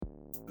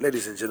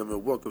Ladies and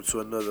gentlemen, welcome to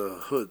another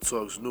Hood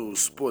Talks News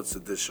Sports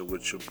Edition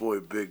with your boy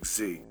Big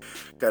Z.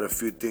 Got a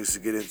few things to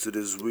get into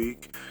this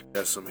week.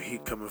 Got some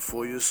heat coming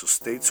for you, so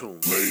stay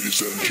tuned. Ladies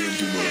and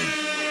gentlemen,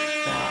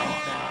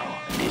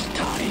 Now, it is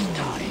time.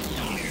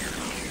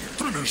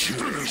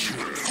 finish it.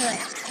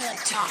 Hood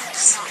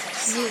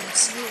Talks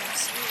News.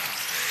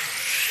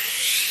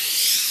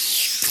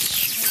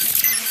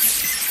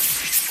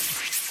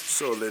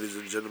 So, ladies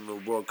and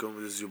gentlemen,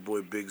 welcome. This is your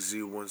boy Big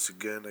Z once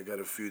again. I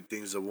got a few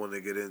things I want to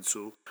get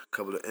into. A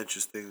couple of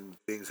interesting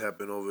things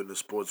happened over in the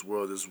sports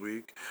world this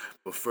week.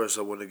 But first,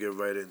 I want to get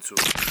right into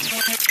it.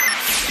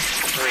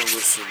 And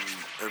with some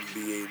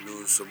NBA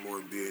news, some more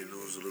NBA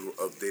news, a little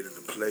update in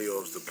the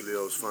playoffs. The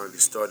playoffs finally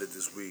started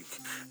this week.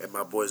 And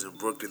my boys in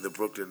Brooklyn, the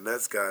Brooklyn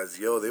Nets guys,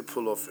 they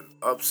pull off an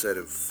upset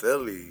in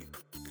Philly.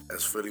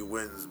 As Philly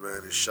wins,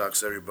 man, it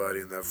shocks everybody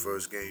in that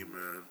first game,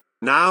 man.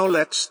 Now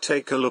let's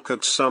take a look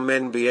at some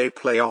NBA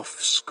playoff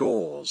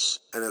scores.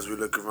 And as we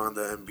look around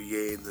the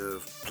NBA in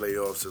the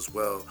playoffs as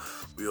well,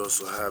 we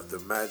also have the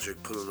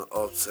Magic pulling an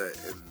upset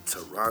in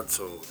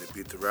Toronto. They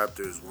beat the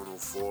Raptors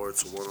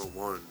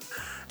 104-101.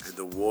 And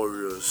the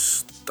Warriors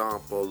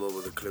stomp all over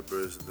the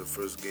Clippers in the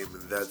first game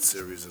in that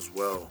series as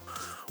well.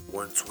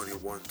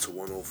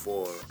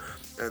 121-104.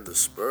 And the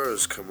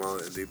Spurs come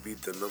out and they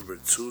beat the number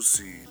 2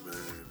 seed,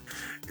 man,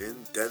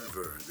 in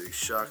Denver. They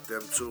shocked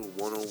them too,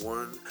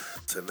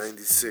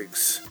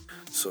 101-96.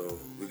 So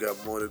we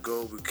got more to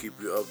go. We'll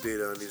keep you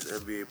updated on these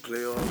NBA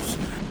playoffs.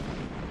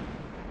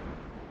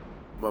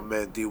 My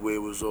man D-Wade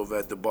was over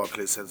at the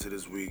Barclays Center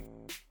this week.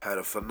 Had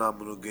a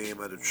phenomenal game,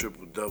 had a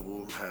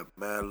triple-double, had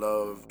mad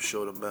love,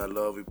 showed him mad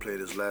love. He played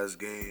his last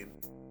game.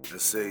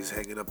 That's it. He's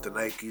hanging up the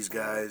Nikes,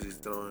 guys. He's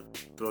throwing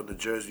the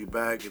jersey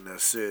back, and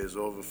that's it. It's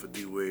over for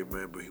D-Wade,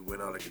 man. But he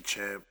went out like a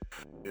champ.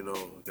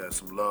 Got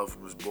some love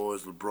from his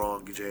boys.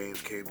 LeBron James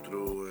came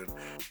through,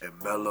 and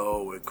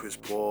Melo and Chris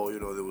Paul. They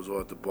was all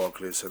at the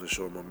Barclays Center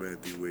showing my man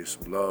D-Wade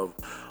some love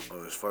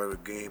on his final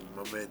game.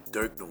 My man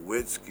Dirk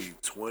Nowitzki,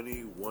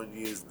 21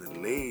 years in the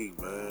league,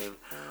 man.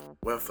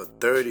 Went for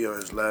 30 on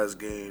his last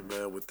game,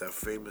 man, with that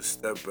famous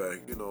step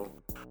back. You know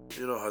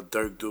how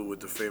Dirk do with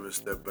the famous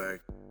step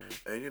back.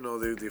 And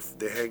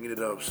they're hanging it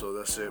up, so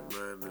that's it,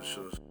 man.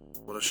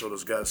 Want to show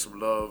those guys some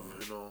love,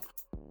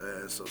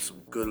 and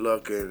some good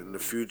luck in the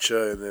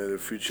future and their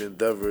future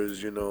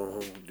endeavors.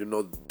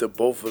 The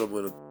both of them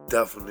gonna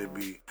definitely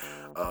be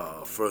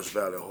first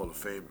ballot Hall of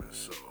Famers.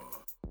 So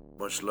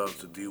much love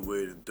to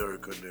D-Wade and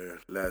Dirk on their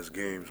last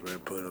games, man,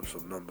 putting up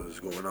some numbers,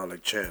 going out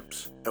like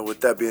champs. And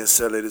with that being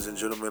said, ladies and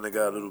gentlemen, I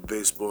got a little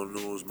baseball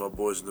news. My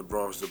boys in the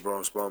Bronx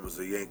Bombers,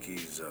 the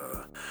Yankees,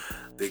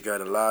 they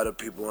got a lot of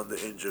people on the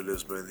injured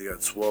list, man. They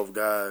got 12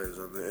 guys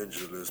on the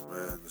injured list,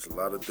 man. There's a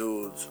lot of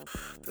dudes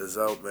that's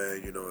out,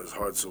 man. It's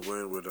hard to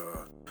win with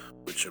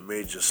your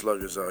major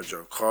sluggers out.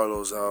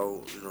 Giancarlo's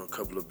out, a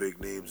couple of big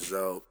names is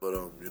out, but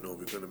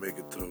we're gonna make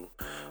it through.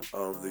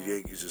 The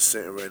Yankees are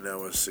sitting right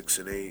now at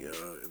 6-8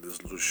 in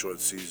this little short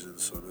season,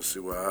 so let's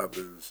see what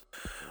happens.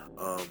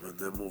 And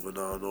then moving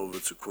on over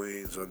to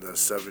Queens on that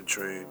 7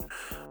 train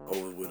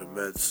over with the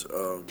Mets.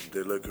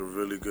 They're looking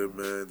really good,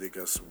 man. They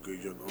got some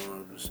good young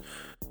arms.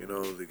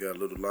 They got a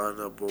little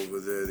lineup over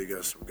there. They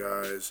got some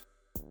guys.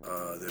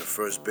 Their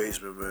first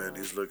baseman, man,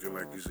 he's looking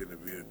like he's going to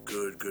be a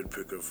good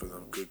pickup for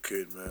them. Good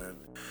kid, man.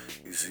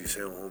 He's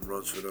hitting home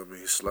runs for them, and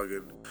he's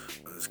slugging.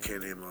 This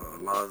kid named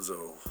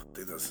Alonzo, I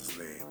think that's his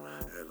name.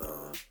 And,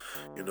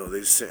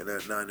 they're sitting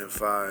at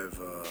 9-5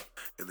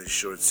 in this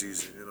short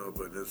season,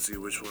 but let's see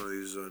which one of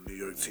these New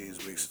York teams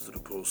makes it to the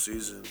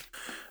postseason,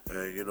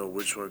 and,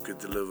 which one could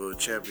deliver a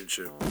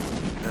championship.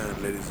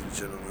 And, ladies and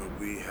gentlemen,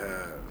 we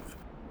have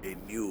a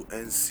new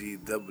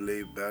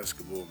NCAA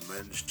basketball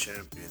men's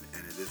champion,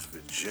 and it is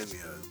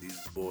Virginia. These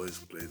boys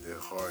played their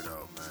heart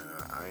out, man.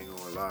 I ain't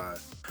gonna lie.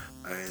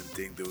 I didn't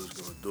think they was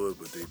gonna do it,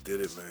 but they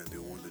did it, man. They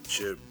won the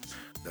chip.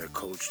 That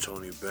coach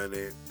Tony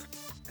Bennett,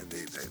 and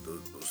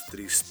those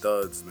 3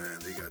 studs, man.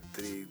 They got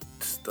 3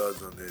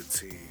 studs on their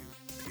team.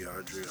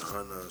 DeAndre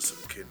Hunter,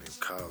 some kid named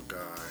Kyle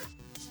Guy,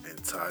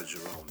 and Ty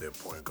Jerome, their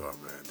point guard,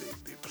 man.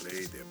 They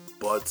played their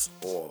butts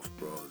off,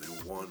 bro. They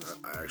won.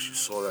 I actually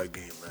saw that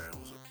game, man. It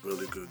was a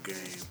really good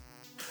game.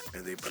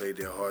 And they played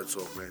their hearts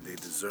off, man. They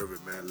deserve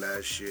it, man.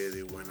 Last year,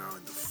 they went out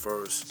in the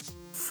first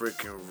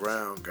freaking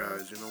round,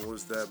 guys.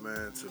 What's that,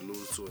 man? To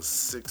lose to a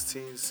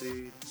 16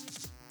 seed?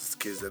 It's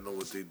kids that know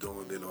what they're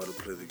doing. They know how to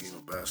play the game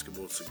of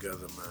basketball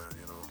together, man,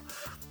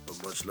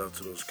 But much love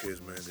to those kids,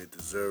 man. They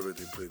deserve it.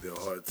 They played their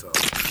hearts out.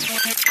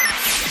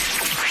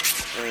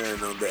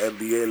 And on the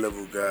NBA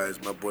level, guys,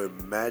 my boy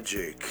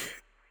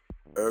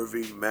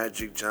Irving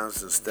Magic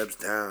Johnson steps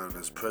down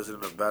as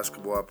president of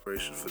basketball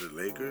operations for the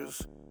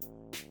Lakers.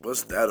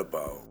 What's that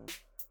about?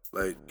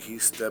 He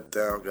stepped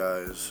down,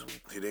 guys.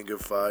 He didn't get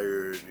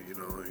fired, he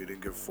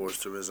didn't get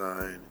forced to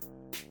resign.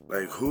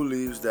 Who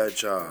leaves that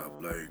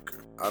job?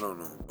 I don't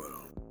know, but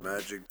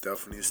Magic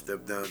definitely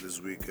stepped down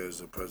this week as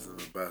the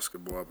president of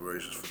basketball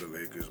operations for the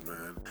Lakers,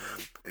 man.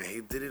 And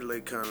he did it he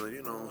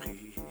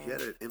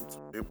had an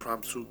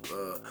impromptu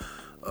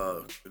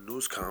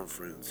news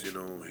conference, he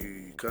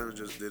kind of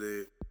just did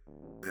it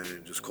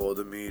and just called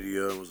the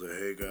media and was like,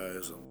 hey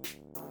guys,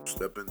 I'm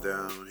stepping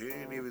down. He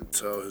didn't even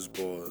tell his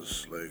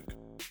boss, like,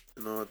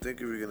 I think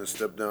if you're gonna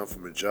step down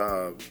from a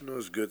job,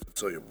 it's good to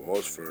tell your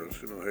boss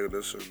first, hey,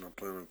 listen, I'm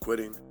planning on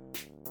quitting.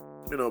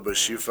 But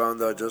she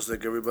found out just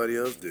like everybody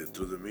else did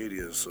through the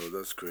media, so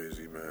that's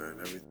crazy, man.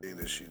 Everything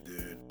that she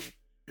did,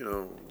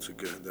 to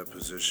get in that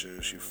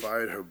position. She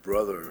fired her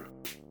brother,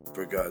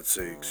 for God's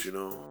sakes,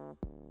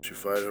 She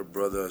fired her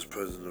brother as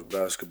president of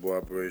basketball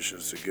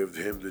operations to give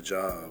him the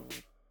job.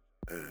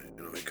 And,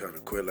 he kind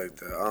of quit like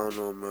that. I don't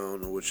know, man. I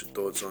don't know what your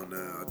thoughts on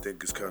that. I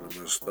think it's kind of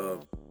messed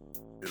up.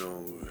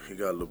 He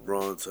got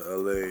LeBron to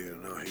LA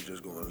and now he's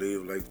just going to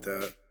leave like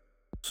that.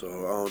 So,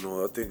 I don't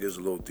know. I think it's a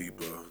little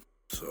deeper.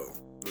 So,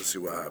 let's see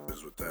what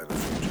happens with that in the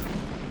future.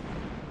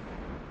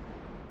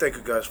 Thank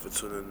you guys for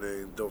tuning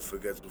in. Don't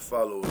forget to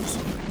follow us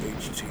on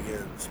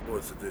HTN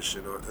Sports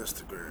Edition on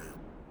Instagram.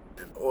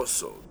 And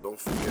also, don't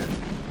forget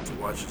to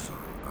watch us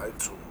on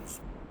iTunes,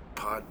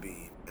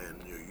 Podbean,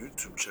 and your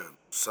YouTube channel,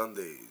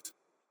 Sundays,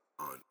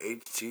 on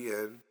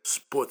HTN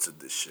Sports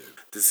Edition.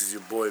 This is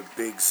your boy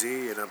Big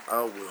Z, and I'm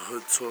out with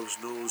Hood Talks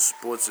News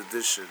Sports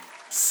Edition.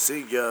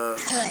 See ya!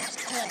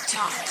 Hood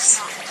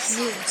Talks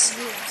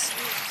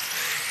News.